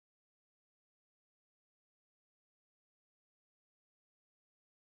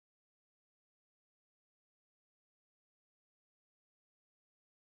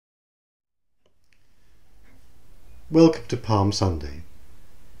Welcome to Palm Sunday.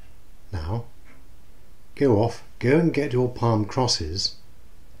 Now, go and get your palm crosses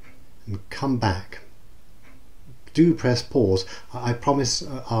and come back. Do press pause. I promise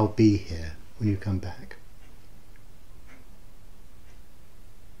I'll be here when you come back.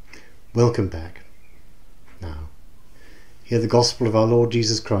 Welcome back. Now, hear the Gospel of our Lord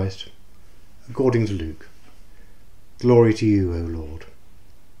Jesus Christ, according to Luke. Glory to you, O Lord.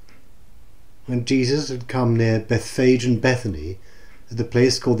 When Jesus had come near Bethphage and Bethany, at the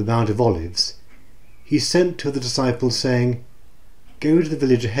place called the Mount of Olives, he sent to the disciples, saying, Go to the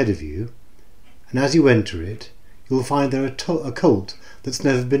village ahead of you, and as you enter it, you will find there a colt that's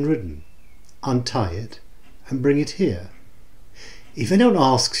never been ridden. Untie it, and bring it here. If anyone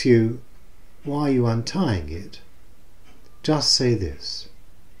asks you, why are you untying it? Just say this,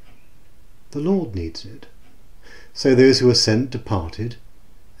 the Lord needs it. So those who were sent departed,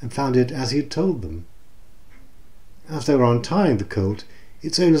 and found it as he had told them. As they were untying the colt,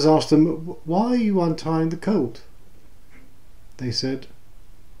 its owners asked them, Why are you untying the colt? They said,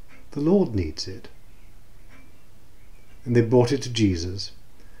 The Lord needs it. And they brought it to Jesus,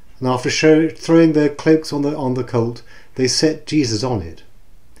 and after throwing their cloaks on the colt, they set Jesus on it.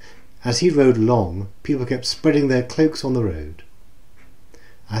 As he rode along, people kept spreading their cloaks on the road.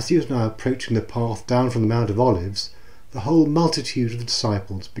 As he was now approaching the path down from the Mount of Olives, the whole multitude of the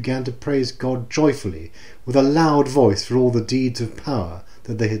disciples began to praise God joyfully with a loud voice for all the deeds of power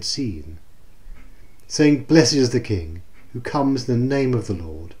that they had seen, saying, Blessed is the King, who comes in the name of the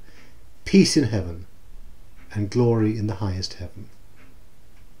Lord, peace in heaven, and glory in the highest heaven.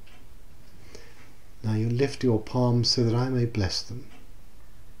 Now you lift your palms so that I may bless them.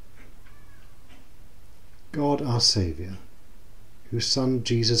 God our Saviour, whose Son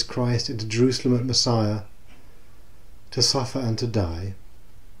Jesus Christ into Jerusalem at Messiah, to suffer and to die,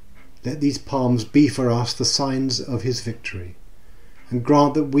 let these palms be for us the signs of his victory, and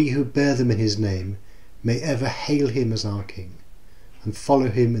grant that we who bear them in his name may ever hail him as our King, and follow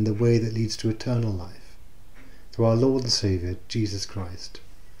him in the way that leads to eternal life. Through our Lord and Saviour, Jesus Christ.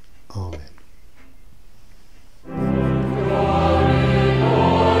 Amen. Amen.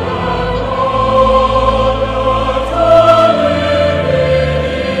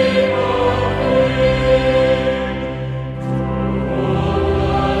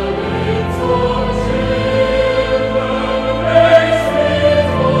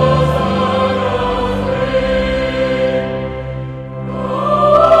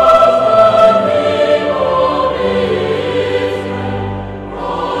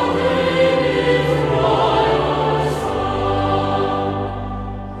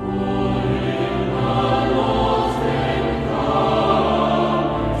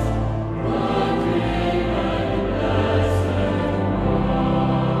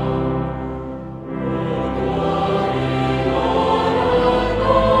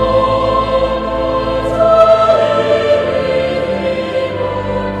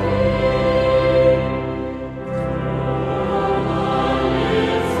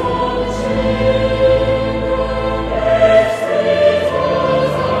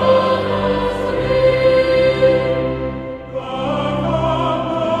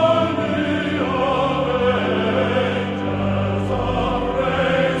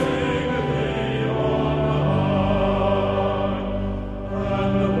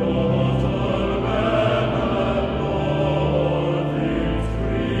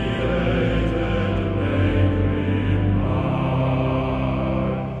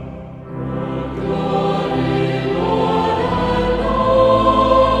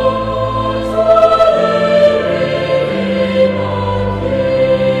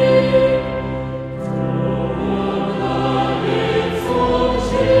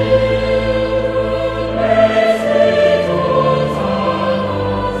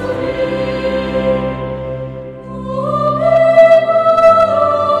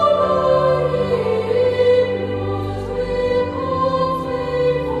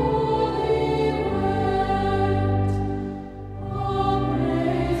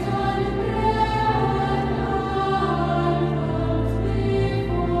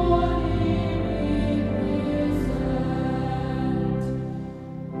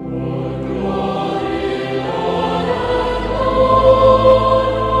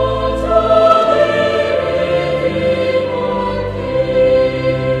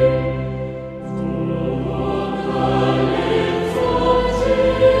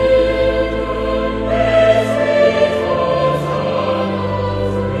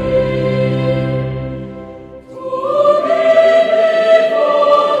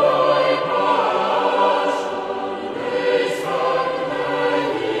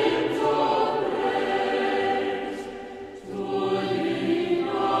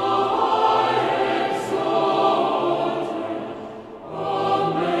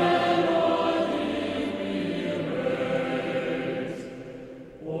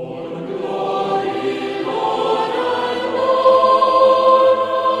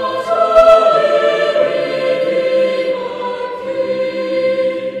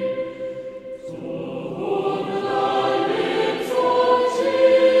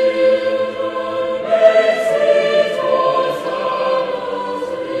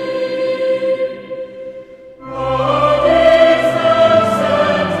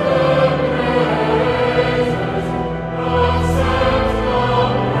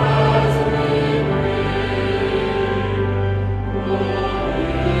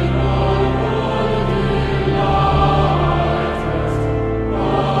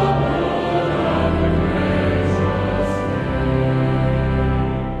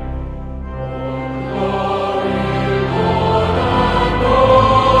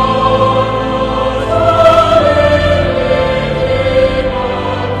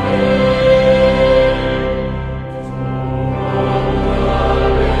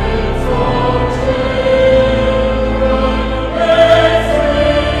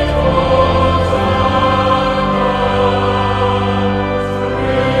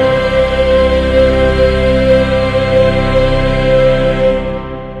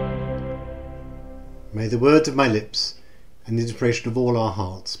 preparation of all our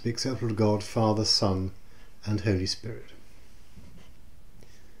hearts be acceptable to God, Father, Son, and Holy Spirit.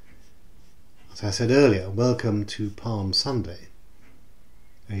 As I said earlier, welcome to Palm Sunday,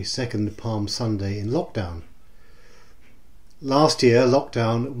 a second Palm Sunday in lockdown. Last year,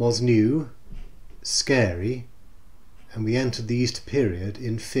 lockdown was new, scary, and we entered the Easter period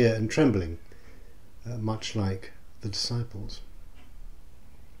in fear and trembling, much like the disciples.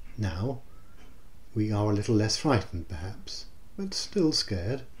 Now, we are a little less frightened, perhaps, but still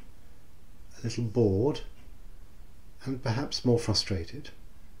scared, a little bored, and perhaps more frustrated.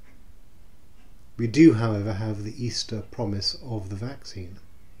 We do, however, have the Easter promise of the vaccine.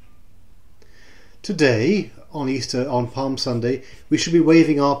 Today, on Palm Sunday, we should be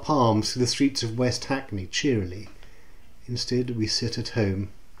waving our palms through the streets of West Hackney cheerily. Instead, we sit at home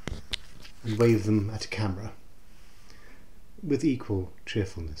and wave them at a camera, with equal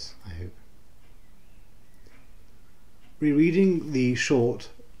cheerfulness, I hope. Rereading the short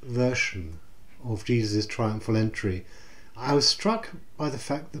version of Jesus' triumphal entry, I was struck by the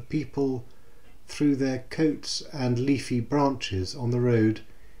fact that people threw their coats and leafy branches on the road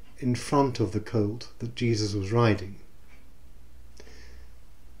in front of the colt that Jesus was riding.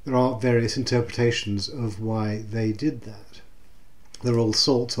 There are various interpretations of why they did that. There are all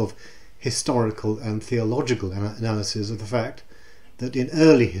sorts of historical and theological analysis of the fact that in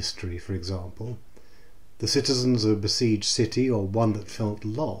early history, for example, the citizens of a besieged city or one that felt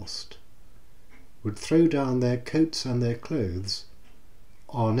lost would throw down their coats and their clothes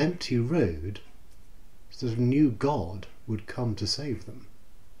on an empty road so that a new God would come to save them.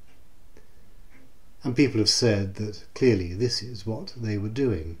 And people have said that clearly this is what they were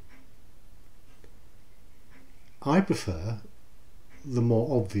doing. I prefer the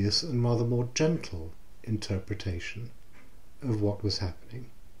more obvious and rather more gentle interpretation of what was happening,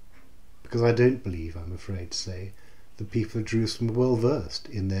 because I don't believe, I'm afraid to say, the people of Jerusalem were well versed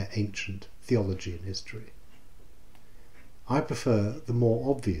in their ancient theology and history. I prefer the more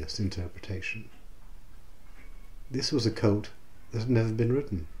obvious interpretation. This was a colt that had never been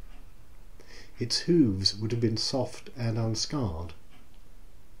ridden. Its hooves would have been soft and unscarred.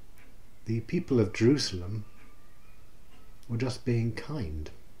 The people of Jerusalem were just being kind.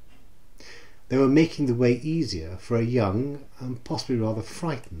 They were making the way easier for a young and possibly rather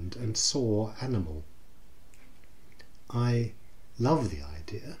frightened and sore animal. I love the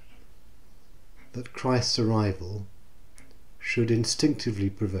idea that Christ's arrival should instinctively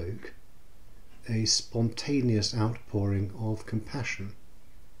provoke a spontaneous outpouring of compassion.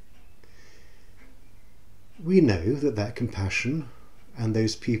 We know that compassion and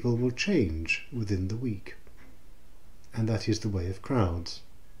those people will change within the week, and that is the way of crowds.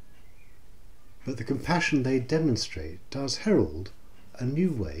 But the compassion they demonstrate does herald a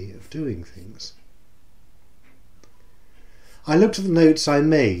new way of doing things. I looked at the notes I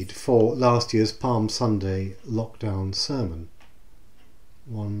made for last year's Palm Sunday lockdown sermon.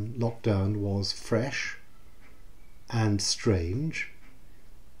 One lockdown was fresh and strange,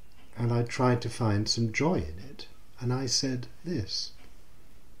 and I tried to find some joy in it, and I said this: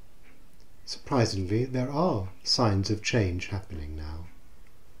 surprisingly, there are signs of change happening now.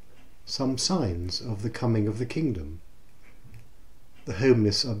 Some signs of the coming of the kingdom. The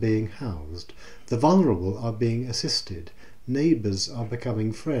homeless are being housed, the vulnerable are being assisted, neighbours are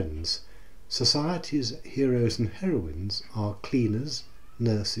becoming friends, society's heroes and heroines are cleaners,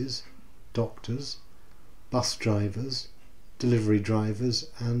 nurses, doctors, bus drivers, delivery drivers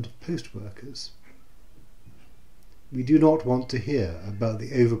and post workers. We do not want to hear about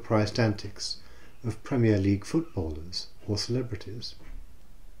the overpriced antics of Premier League footballers or celebrities.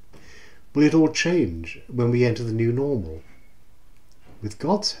 Will it all change when we enter the new normal? With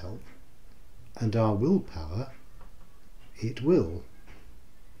God's help and our willpower, it will.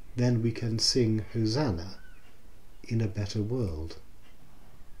 Then we can sing Hosanna in a better world.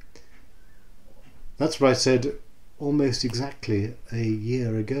 That's what I said almost exactly a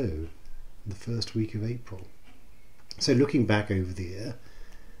year ago, the first week of April. So looking back over the year,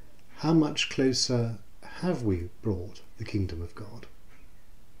 how much closer have we brought the kingdom of God?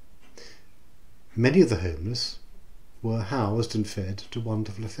 Many of the homeless were housed and fed to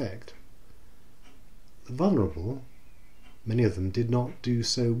wonderful effect. The vulnerable, many of them did not do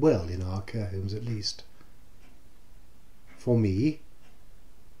so well in our care homes at least. For me,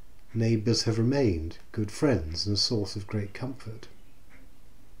 neighbours have remained good friends and a source of great comfort.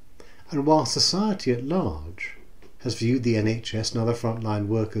 And while society at large has viewed the NHS and other frontline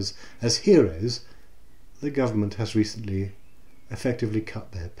workers as heroes, the government has recently effectively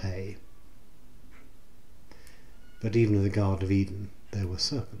cut their pay. But even in the Garden of Eden there were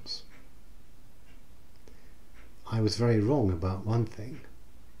serpents. I was very wrong about one thing.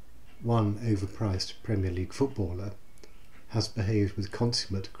 One overpriced Premier League footballer has behaved with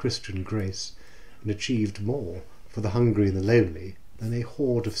consummate Christian grace and achieved more for the hungry and the lonely than a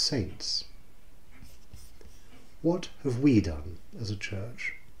horde of saints. What have we done as a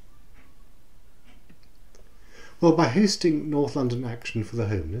church? Well, by hosting North London Action for the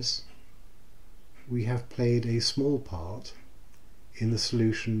Homeless, we have played a small part in the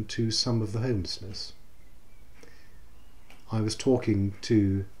solution to some of the homelessness. I was talking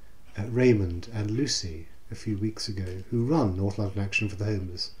to Raymond and Lucy a few weeks ago, who run North London Action for the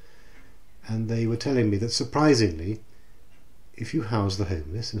Homeless, and they were telling me that surprisingly, if you house the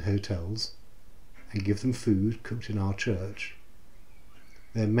homeless in hotels and give them food cooked in our church,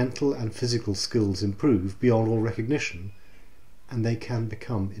 their mental and physical skills improve beyond all recognition, and they can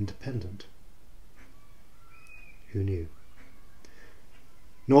become independent. Who knew?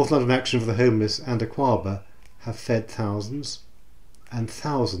 North London Action for the Homeless and Aquaba have fed thousands and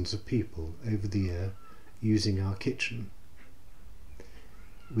thousands of people over the year using our kitchen.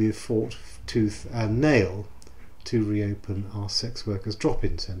 We have fought tooth and nail to reopen our sex workers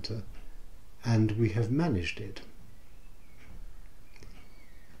drop-in centre, and we have managed it.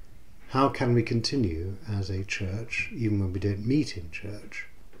 How can we continue as a church, even when we don't meet in church,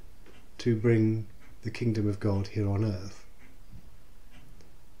 to bring the kingdom of God here on earth?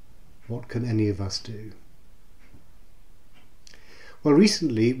 What can any of us do? Well,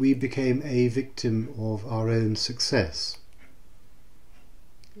 recently we became a victim of our own success.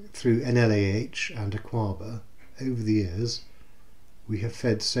 Through NLAH and Aquaba, over the years, we have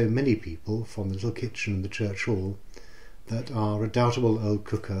fed so many people from the little kitchen in the church hall that our redoubtable old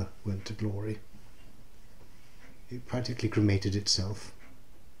cooker went to glory. It practically cremated itself.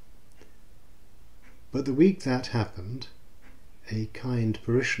 But the week that happened, a kind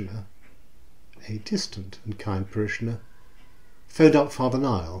parishioner, a distant and kind parishioner, phoned up Father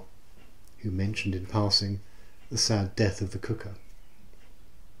Nile, who mentioned in passing the sad death of the cooker.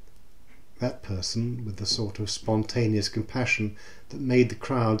 That person, with the sort of spontaneous compassion that made the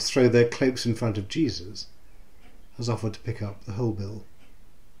crowds throw their cloaks in front of Jesus, has offered to pick up the whole bill.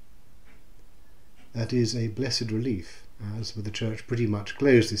 That is a blessed relief, as with the church pretty much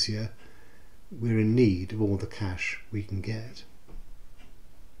closed this year, we're in need of all the cash we can get.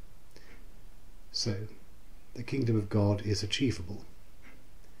 So, the kingdom of God is achievable.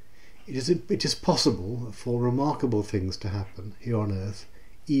 It is possible for remarkable things to happen here on earth,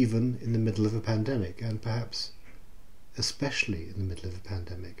 even in the middle of a pandemic, and perhaps especially in the middle of a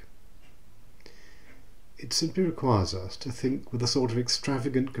pandemic. It simply requires us to think with a sort of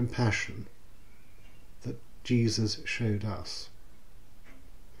extravagant compassion that Jesus showed us.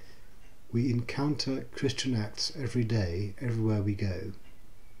 We encounter Christian acts every day, everywhere we go.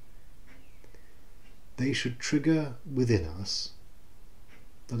 They should trigger within us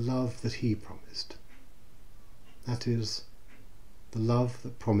the love that he promised. That is, the love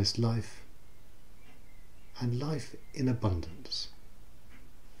that promised life, and life in abundance.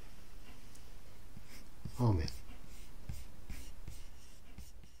 Amen.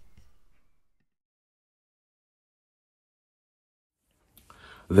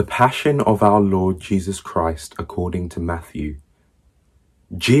 The Passion of our Lord Jesus Christ according to Matthew.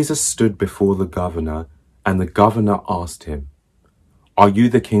 Jesus stood before the governor, and the governor asked him, "Are you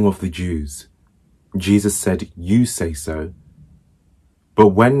the king of the Jews?" Jesus said, "You say so." But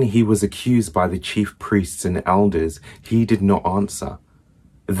when he was accused by the chief priests and elders, he did not answer.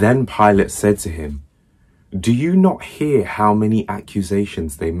 Then Pilate said to him, "Do you not hear how many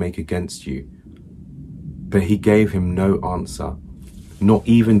accusations they make against you?" But he gave him no answer, not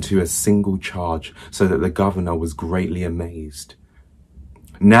even to a single charge, so that the governor was greatly amazed.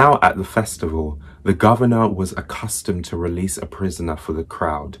 Now at the festival, the governor was accustomed to release a prisoner for the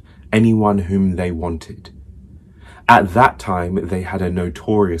crowd, anyone whom they wanted. At that time, they had a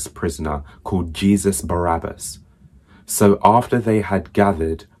notorious prisoner called Jesus Barabbas. So after they had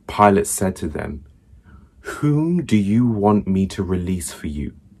gathered, Pilate said to them, "Whom do you want me to release for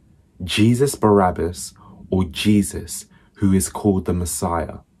you, Jesus Barabbas or Jesus, who is called the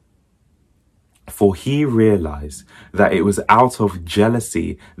Messiah?" For he realized that it was out of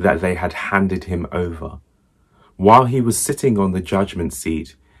jealousy that they had handed him over. While he was sitting on the judgment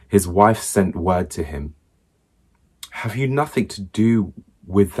seat, his wife sent word to him, "Have you nothing to do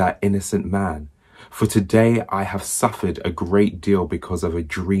with that innocent man? For today I have suffered a great deal because of a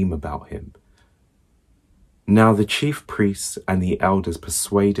dream about him." Now the chief priests and the elders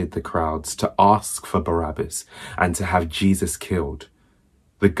persuaded the crowds to ask for Barabbas and to have Jesus killed.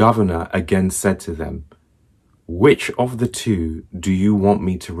 The governor again said to them, "Which of the two do you want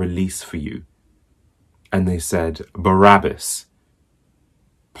me to release for you?" And they said, "Barabbas."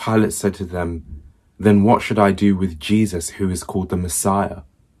 Pilate said to them, "Then what should I do with Jesus, who is called the Messiah?"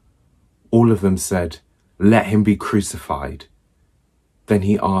 All of them said, "Let him be crucified." Then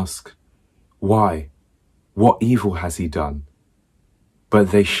he asked, "Why? What evil has he done?"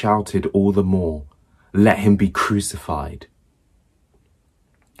 But they shouted all the more, "Let him be crucified."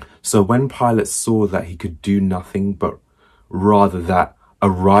 So when Pilate saw that he could do nothing, but rather that a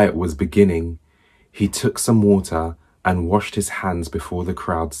riot was beginning, he took some water and washed his hands before the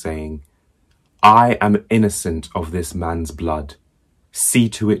crowd, saying, "I am innocent of this man's blood. See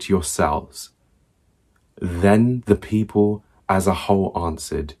to it yourselves." Then the people as a whole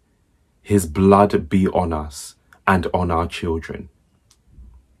answered, "His blood be on us and on our children."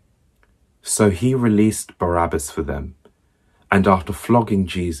 So he released Barabbas for them, and after flogging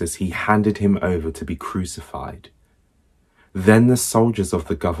Jesus, he handed him over to be crucified. Then the soldiers of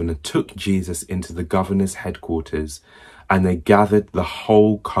the governor took Jesus into the governor's headquarters, and they gathered the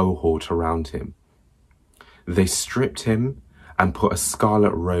whole cohort around him. They stripped him and put a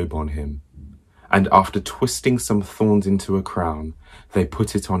scarlet robe on him, and after twisting some thorns into a crown, they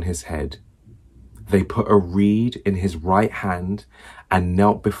put it on his head. They put a reed in his right hand and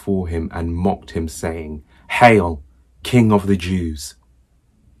knelt before him and mocked him, saying, "Hail, King of the Jews!"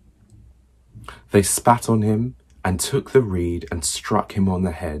 They spat on him and took the reed and struck him on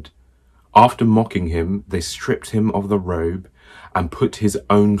the head. After mocking him, they stripped him of the robe and put his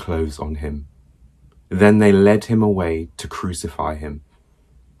own clothes on him. Then they led him away to crucify him.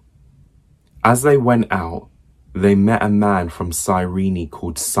 As they went out, they met a man from Cyrene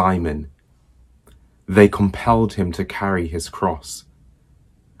called Simon. They compelled him to carry his cross.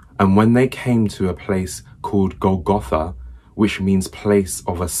 And when they came to a place called Golgotha, which means place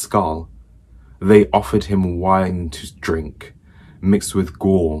of a skull, they offered him wine to drink, mixed with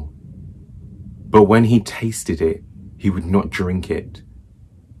gall. But when he tasted it, he would not drink it.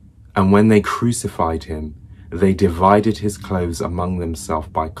 And when they crucified him, they divided his clothes among themselves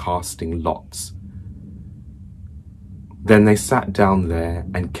by casting lots. Then they sat down there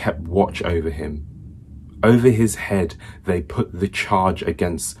and kept watch over him. Over his head they put the charge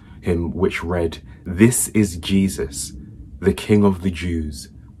against him, which read, "This is Jesus, the King of the Jews."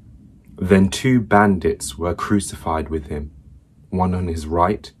 Then 2 bandits were crucified with him, one on his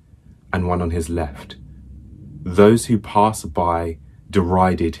right and one on his left. Those who passed by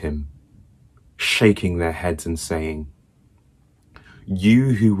derided him, shaking their heads and saying,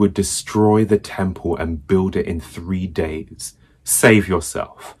 "You who would destroy the temple and build it in 3 days, save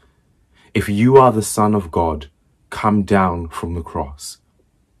yourself. If you are the Son of God, come down from the cross."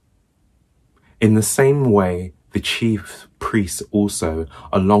 In the same way, the chief priests also,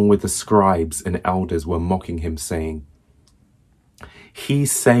 along with the scribes and elders, were mocking him, saying, "He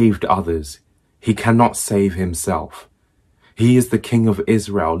saved others. He cannot save himself. He is the King of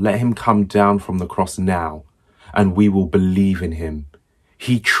Israel. Let him come down from the cross now, and we will believe in him.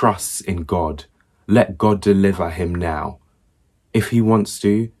 He trusts in God. Let God deliver him now, if he wants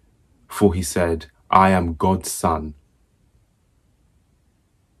to, for he said, 'I am God's son.'"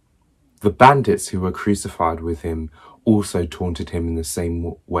 The bandits who were crucified with him also taunted him in the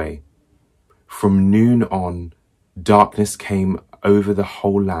same way. From noon on, darkness came over the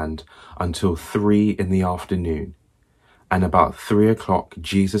whole land until 3 in the afternoon. And about 3 o'clock,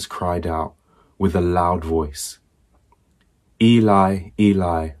 Jesus cried out with a loud voice, "Eli,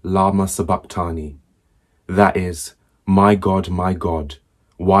 Eli, lama sabachthani?" That is, my God,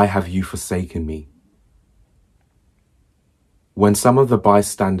 why have you forsaken me?" When some of the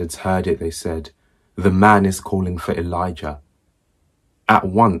bystanders heard it, they said, "The man is calling for Elijah." At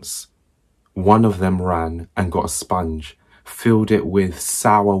once, one of them ran and got a sponge, filled it with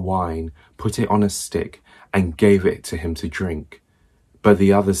sour wine, put it on a stick, and gave it to him to drink. But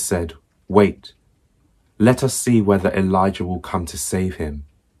the others said, "Wait, let us see whether Elijah will come to save him."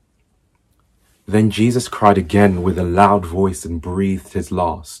 Then Jesus cried again with a loud voice and breathed his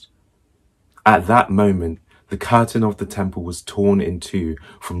last. At that moment, the curtain of the temple was torn in 2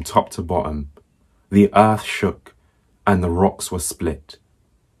 from top to bottom. The earth shook and the rocks were split.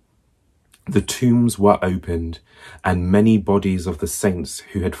 The tombs were opened, and many bodies of the saints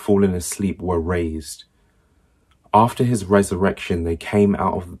who had fallen asleep were raised. After his resurrection, they came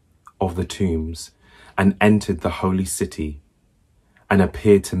out of the tombs and entered the holy city and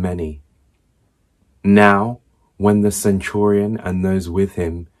appeared to many. Now, when the centurion and those with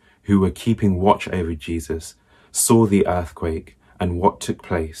him who were keeping watch over Jesus saw the earthquake and what took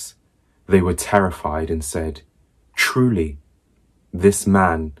place, they were terrified and said, "Truly, this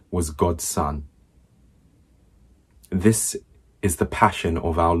man was God's son." This is the passion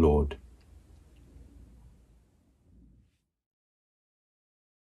of our Lord.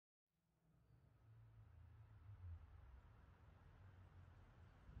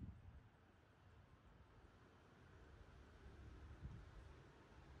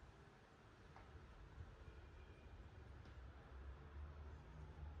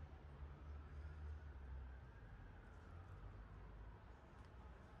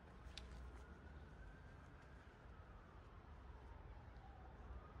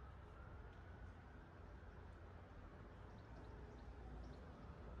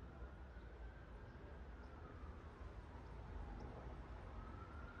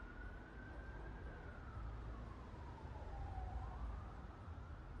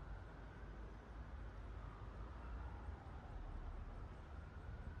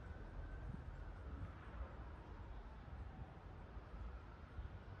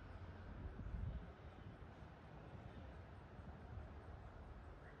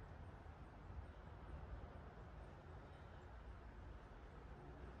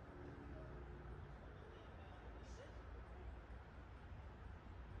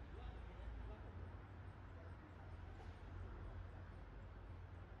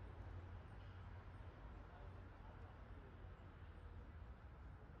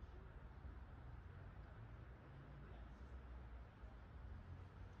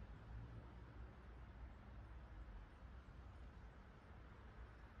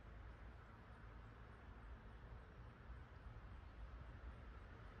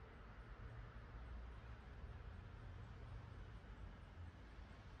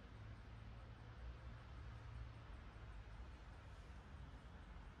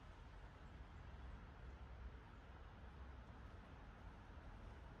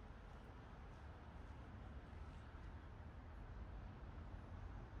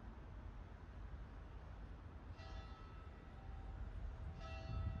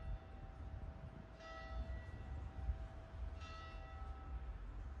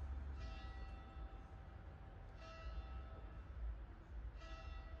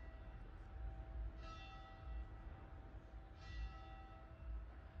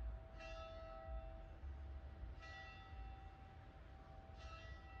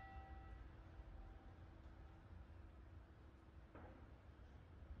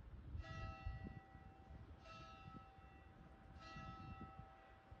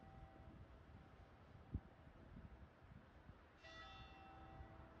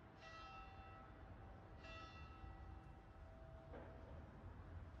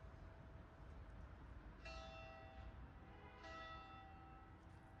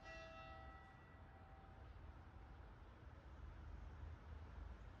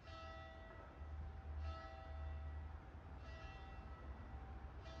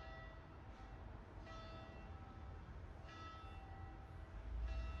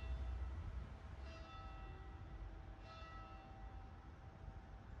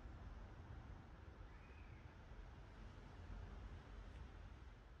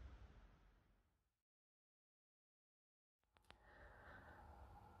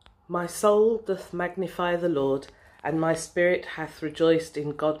 My soul doth magnify the Lord, and my spirit hath rejoiced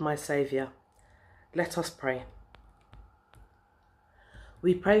in God my Saviour. Let us pray.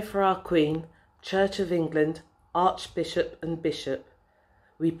 We pray for our Queen, Church of England, Archbishop and Bishop.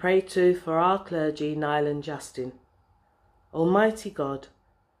 We pray too for our clergy, Niall and Justin. Almighty God,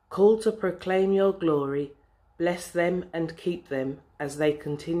 called to proclaim your glory, bless them and keep them as they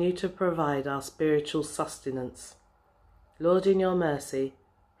continue to provide our spiritual sustenance. Lord, in your mercy,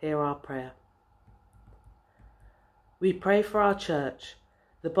 hear our prayer. We pray for our church,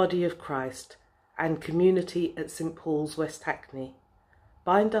 the body of Christ, and community at St. Paul'sWest, Hackney.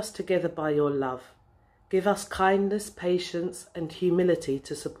 Bind us together by your love. Give us kindness, patience, and humility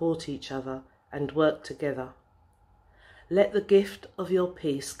to support each other and work together. Let the gift of your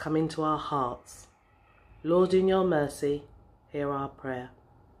peace come into our hearts. Lord, in your mercy, hear our prayer.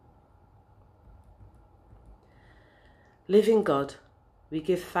 Living God, we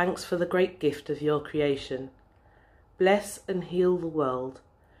give thanks for the great gift of your creation. Bless and heal the world.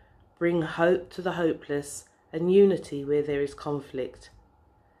 Bring hope to the hopeless and unity where there is conflict.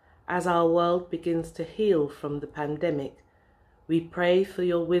 As our world begins to heal from the pandemic, we pray for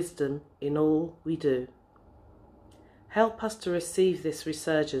your wisdom in all we do. Help us to receive this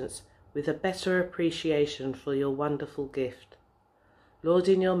resurgence with a better appreciation for your wonderful gift. Lord,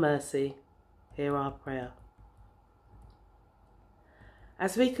 in your mercy, hear our prayer.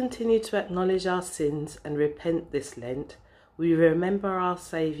 As we continue to acknowledge our sins and repent this Lent, we remember our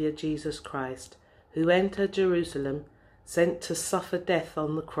Saviour Jesus Christ, who entered Jerusalem, sent to suffer death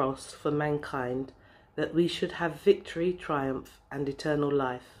on the cross for mankind, that we should have victory, triumph, and eternal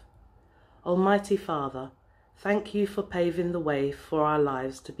life. Almighty Father, thank you for paving the way for our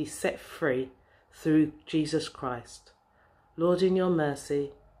lives to be set free through Jesus Christ. Lord, in your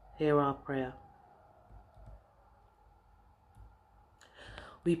mercy, hear our prayer.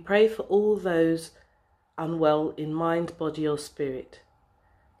 We pray for all those unwell in mind, body or spirit.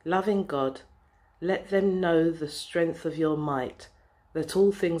 Loving God, let them know the strength of your might, that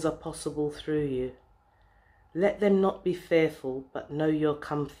all things are possible through you. Let them not be fearful, but know your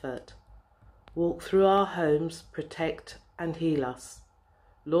comfort. Walk through our homes, protect and heal us.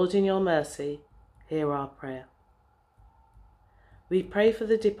 Lord, in your mercy, hear our prayer. We pray for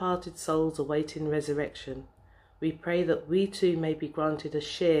the departed souls awaiting resurrection. We pray that we too may be granted a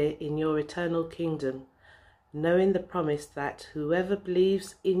share in your eternal kingdom, knowing the promise that whoever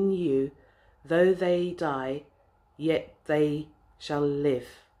believes in you, though they die, yet they shall live.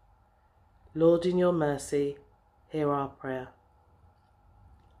 Lord, in your mercy, hear our prayer.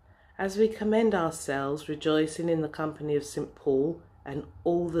 As we commend ourselves, rejoicing in the company of St. Paul and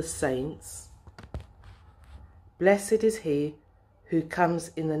all the saints, blessed is he who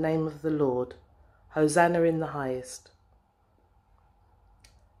comes in the name of the Lord. Hosanna in the highest.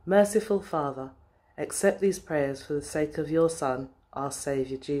 Merciful Father, accept these prayers for the sake of your Son, our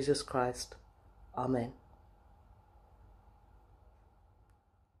Saviour, Jesus Christ. Amen.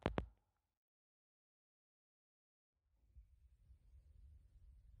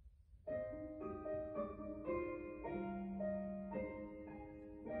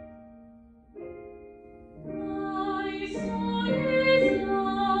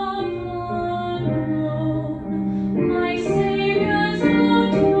 Love,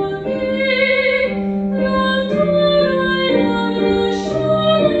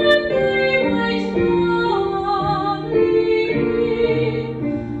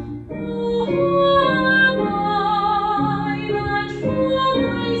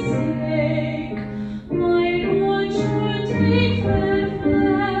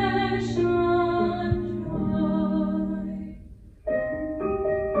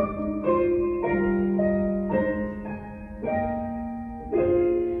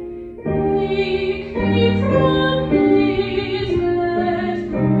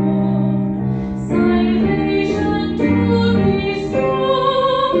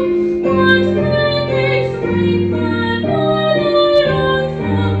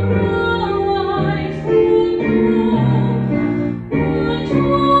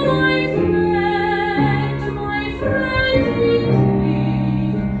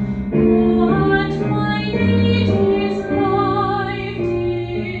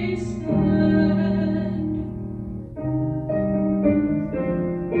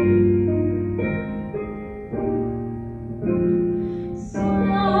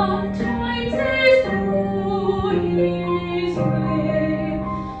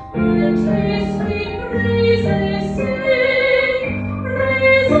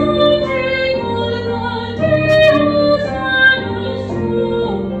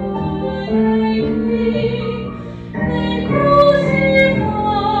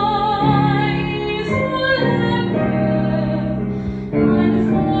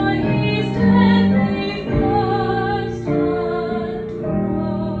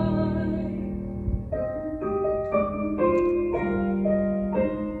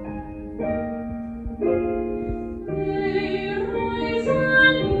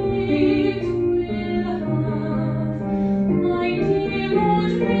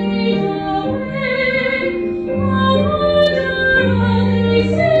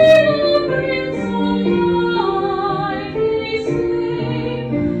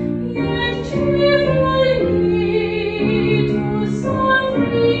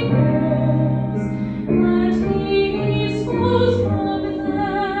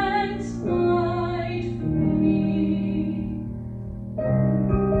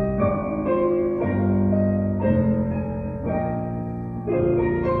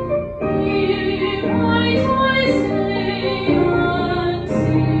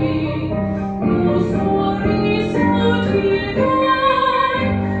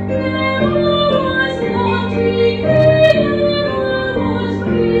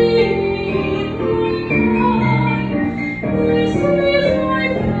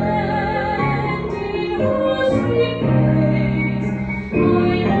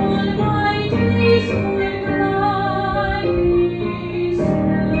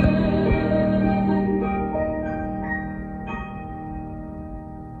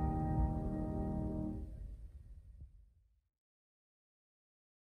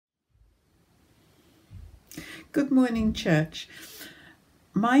 Good morning, church.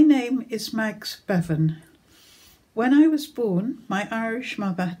 My name is Mags Bevan. When I was born, my Irish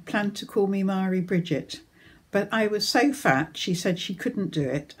mother had planned to call me Mary Bridget, but I was so fat she said she couldn't do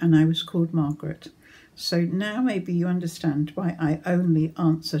it, and I was called Margaret. So now maybe you understand why I only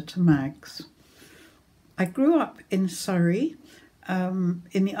answer to Mags. I grew up in Surrey in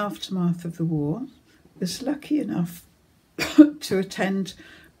the aftermath of the war, was lucky enough to attend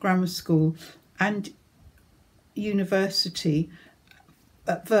grammar school and university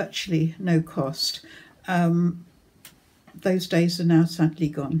at virtually no cost. Those days are now sadly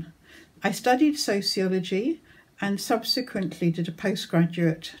gone. I studied sociology and subsequently did a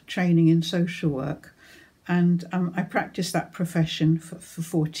postgraduate training in social work, and I practiced that profession for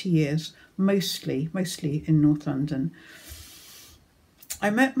 40 years, mostly in North London.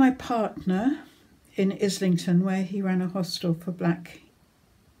 I met my partner in Islington, where he ran a hostel for black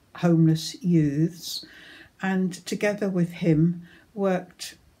homeless youths, and together with him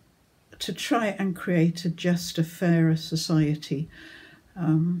worked to try and create a just, a fairer society.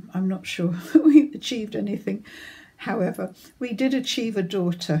 I'm not sure we've achieved anything. However, we did achieve a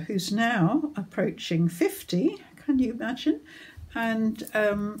daughter who's now approaching 50, can you imagine?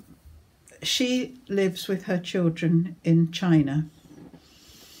 And she lives with her children in China.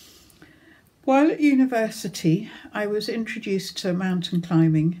 While at university, I was introduced to mountain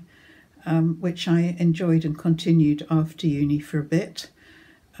climbing, which I enjoyed and continued after uni for a bit.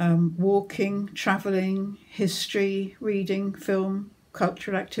 Walking, travelling, history, reading, film,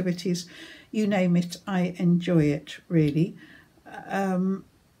 cultural activities, you name it, I enjoy it really.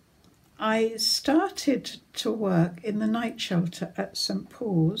 I started to work in the night shelter at St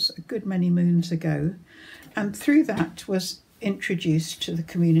Paul's a good many moons ago, and through that was introduced to the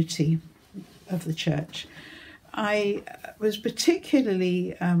community of the church. I was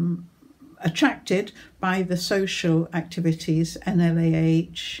particularly attracted by the social activities,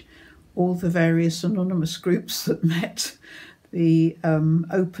 NLAH, all the various anonymous groups that met, the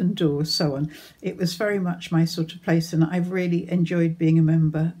open doors, so on. It was very much my sort of place, and I've really enjoyed being a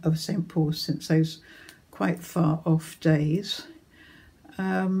member of St Paul's since those quite far off days.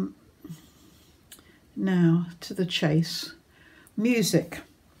 Now to the chase. Music.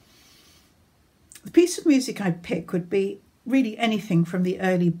 The piece of music I'd pick would be really anything from the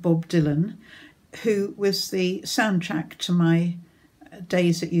early Bob Dylan, who was the soundtrack to my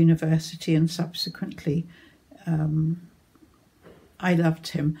days at university and subsequently. I loved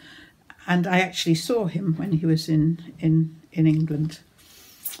him, and I actually saw him when he was in England.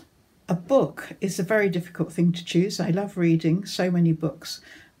 A book is a very difficult thing to choose. I love reading so many books,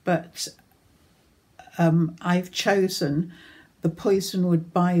 but I've chosen The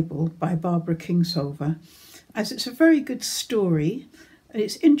Poisonwood Bible by Barbara Kingsolver, as it's a very good story, and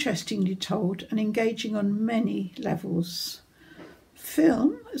it's interestingly told and engaging on many levels.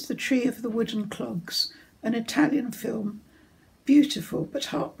 Film is The Tree of the Wooden Clogs, an Italian film, beautiful but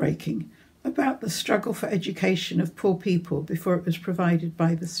heartbreaking, about the struggle for education of poor people before it was provided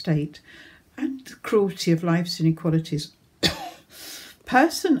by the state, and the cruelty of life's inequalities.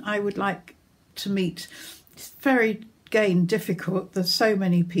 Person I would like to meet. It's very, again, difficult. There's so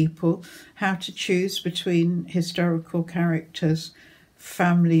many people, how to choose between historical characters,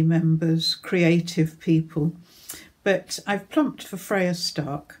 family members, creative people. But I've plumped for Freya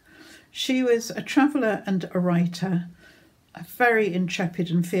Stark. She was a traveller and a writer, a very intrepid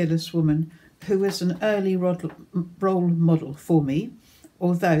and fearless woman who was an early role model for me,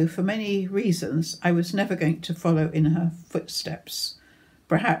 although for many reasons I was never going to follow in her footsteps.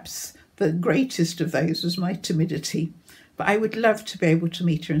 Perhaps the greatest of those was my timidity, but I would love to be able to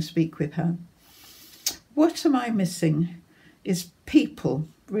meet her and speak with her. What am I missing is people,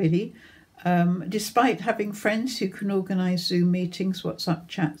 really. Despite having friends who can organise Zoom meetings, WhatsApp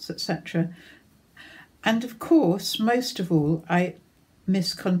chats, etc. And of course, most of all, I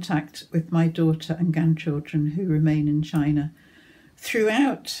miss contact with my daughter and grandchildren who remain in China.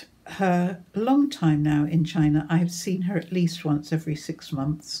 Throughout her long time now in China, I've seen her at least once every 6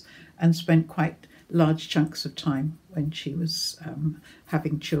 months and spent quite large chunks of time when she was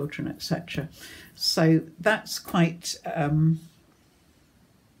having children, etc. So that's quite a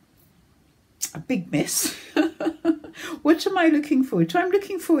big miss. What am I looking forward to? I'm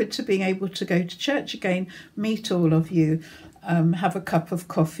looking forward to being able to go to church again, meet all of you, have a cup of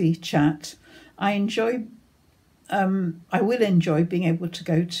coffee, chat. I will enjoy being able to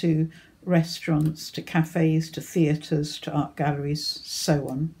go to restaurants, to cafes, to theatres, to art galleries, so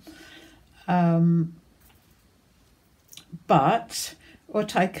on. But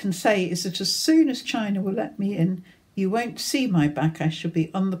what I can say is that as soon as China will let me in, you won't see my back. I shall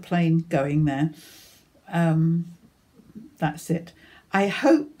be on the plane going there. That's it. I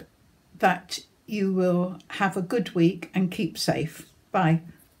hope that you will have a good week and keep safe. Bye.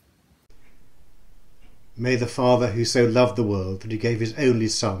 May the Father who so loved the world that he gave his only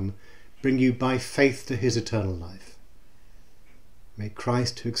Son bring you by faith to his eternal life. May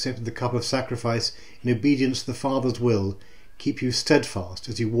Christ, who accepted the cup of sacrifice in obedience to the Father's will, keep you steadfast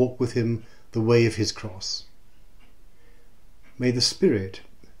as you walk with him the way of his cross. May the Spirit,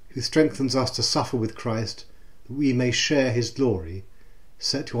 who strengthens us to suffer with Christ, that we may share his glory,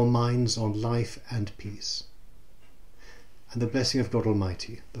 set your minds on life and peace. And the blessing of God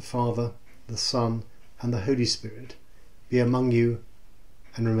Almighty, the Father, the Son, and the Holy Spirit be among you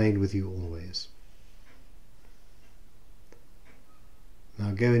and remain with you always.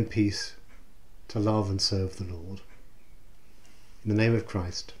 Now go in peace to love and serve the Lord. In the name of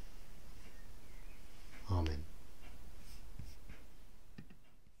Christ. Amen.